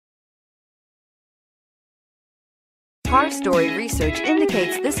Car Story research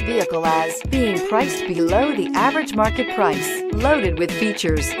indicates this vehicle as being priced below the average market price, loaded with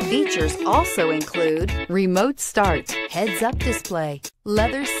features. Features also include remote start, heads-up display,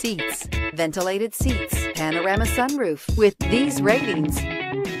 leather seats, ventilated seats, panorama sunroof. With these ratings,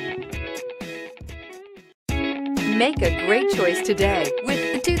 make a great choice today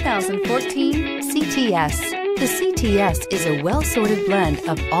with the 2014 CTS. The CTS is a well-sorted blend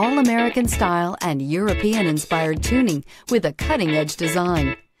of all-American style and European-inspired tuning with a cutting-edge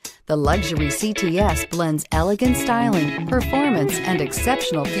design. The luxury CTS blends elegant styling, performance, and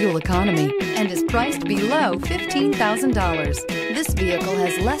exceptional fuel economy and is priced below $15,000. This vehicle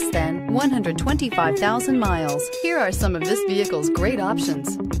has less than 125,000 miles. Here are some of this vehicle's great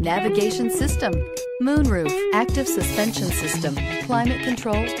options: navigation system, moonroof, active suspension system, climate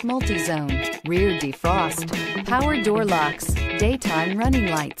control, multi-zone, rear defrost, power door locks, daytime running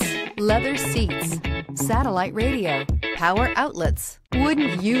lights, leather seats, satellite radio, power outlets.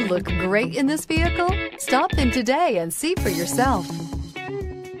 Wouldn't you look great in this vehicle? Stop in today and see for yourself.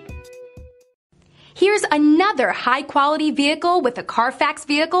 Here's another high-quality vehicle with a Carfax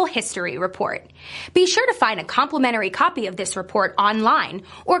Vehicle History Report. Be sure to find a complimentary copy of this report online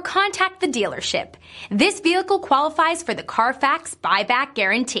or contact the dealership. This vehicle qualifies for the Carfax Buyback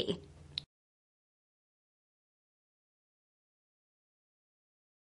Guarantee.